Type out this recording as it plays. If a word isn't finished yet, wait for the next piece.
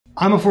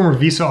I'm a former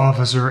visa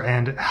officer,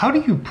 and how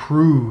do you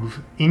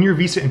prove in your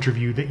visa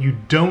interview that you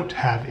don't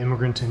have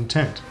immigrant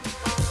intent?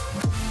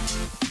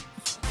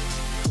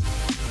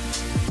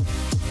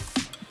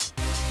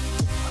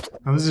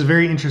 Now, this is a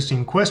very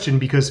interesting question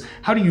because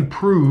how do you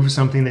prove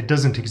something that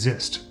doesn't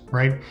exist,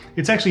 right?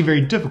 It's actually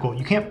very difficult.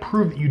 You can't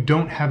prove that you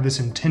don't have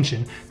this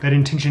intention. That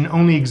intention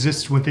only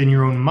exists within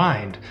your own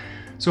mind.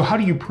 So how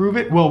do you prove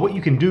it? Well, what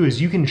you can do is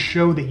you can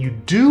show that you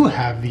do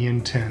have the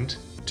intent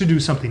to do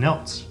something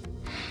else.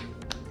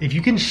 If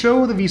you can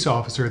show the visa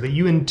officer that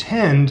you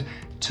intend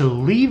to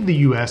leave the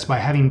US by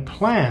having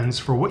plans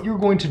for what you're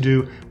going to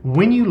do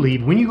when you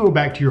leave, when you go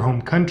back to your home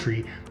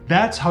country,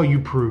 that's how you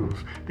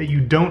prove that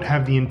you don't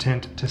have the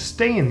intent to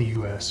stay in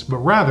the US, but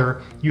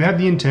rather you have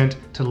the intent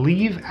to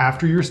leave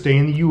after your stay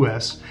in the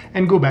US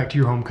and go back to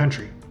your home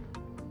country.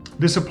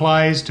 This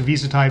applies to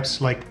visa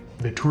types like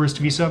the tourist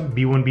visa,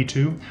 B1,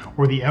 B2,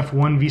 or the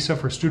F1 visa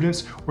for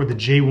students, or the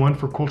J1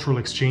 for cultural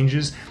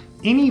exchanges.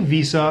 Any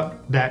visa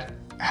that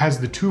has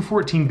the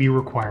 214B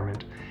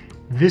requirement,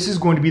 this is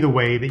going to be the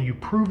way that you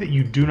prove that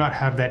you do not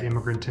have that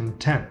immigrant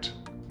intent,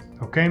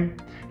 okay?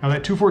 Now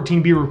that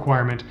 214B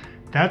requirement,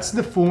 that's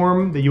the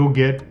form that you'll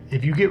get.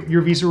 If you get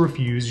your visa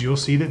refused, you'll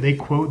see that they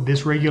quote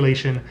this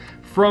regulation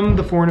from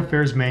the Foreign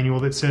Affairs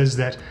Manual that says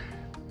that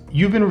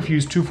you've been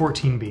refused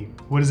 214B.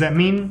 What does that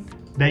mean?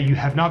 That you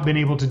have not been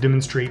able to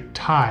demonstrate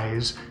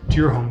ties to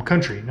your home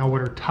country. Now,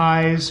 what are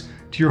ties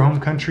to your home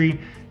country?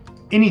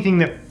 Anything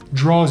that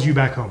draws you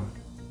back home.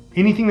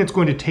 Anything that's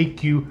going to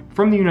take you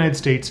from the United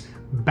States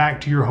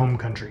back to your home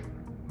country,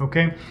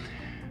 okay?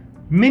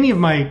 Many of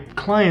my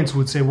clients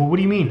would say, well, what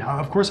do you mean?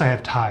 Of course I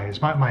have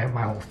ties. My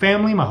whole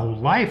family, my whole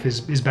life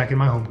is back in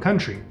my home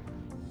country.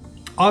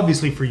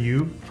 Obviously for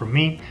you, for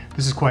me,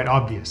 this is quite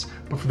obvious.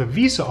 But for the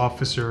visa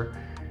officer,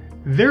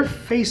 they're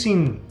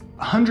facing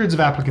hundreds of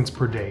applicants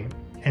per day.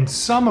 And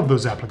some of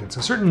those applicants,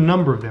 a certain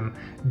number of them,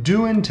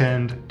 do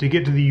intend to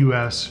get to the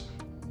US,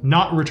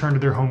 not return to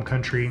their home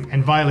country,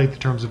 and violate the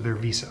terms of their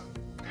visa.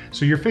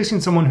 So you're facing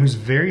someone who's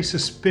very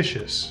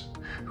suspicious,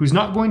 who's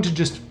not going to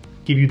just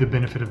give you the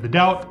benefit of the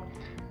doubt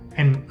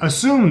and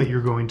assume that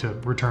you're going to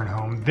return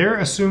home. They're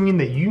assuming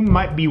that you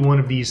might be one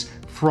of these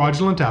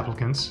fraudulent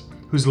applicants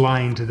who's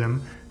lying to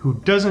them,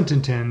 who doesn't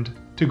intend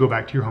to go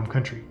back to your home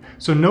country.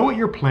 So know what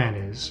your plan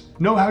is,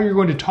 know how you're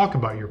going to talk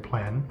about your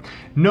plan,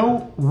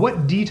 know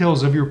what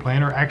details of your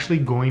plan are actually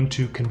going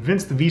to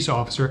convince the visa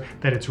officer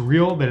that it's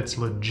real, that it's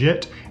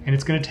legit, and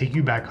it's going to take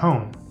you back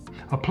home.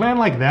 A plan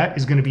like that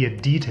is going to be a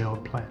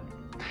detailed plan.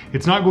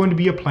 It's not going to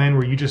be a plan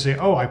where you just say,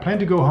 oh, I plan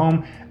to go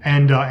home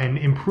and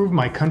improve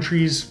my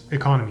country's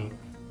economy.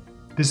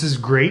 This is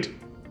great.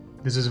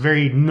 This is a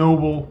very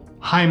noble,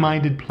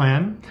 high-minded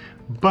plan,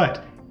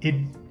 but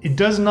it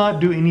does not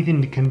do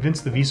anything to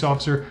convince the visa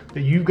officer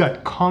that you've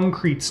got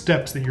concrete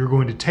steps that you're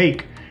going to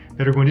take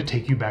that are going to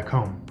take you back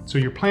home. So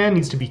your plan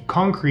needs to be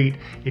concrete,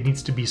 it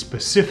needs to be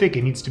specific,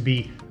 it needs to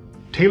be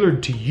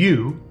tailored to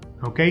you,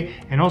 okay?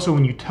 And also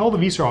when you tell the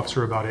visa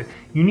officer about it,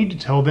 you need to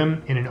tell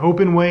them in an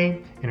open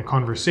way, in a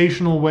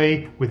conversational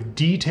way, with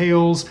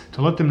details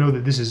to let them know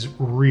that this is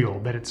real,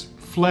 that it's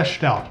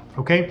fleshed out,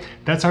 okay?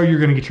 That's how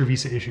you're gonna get your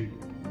visa issued.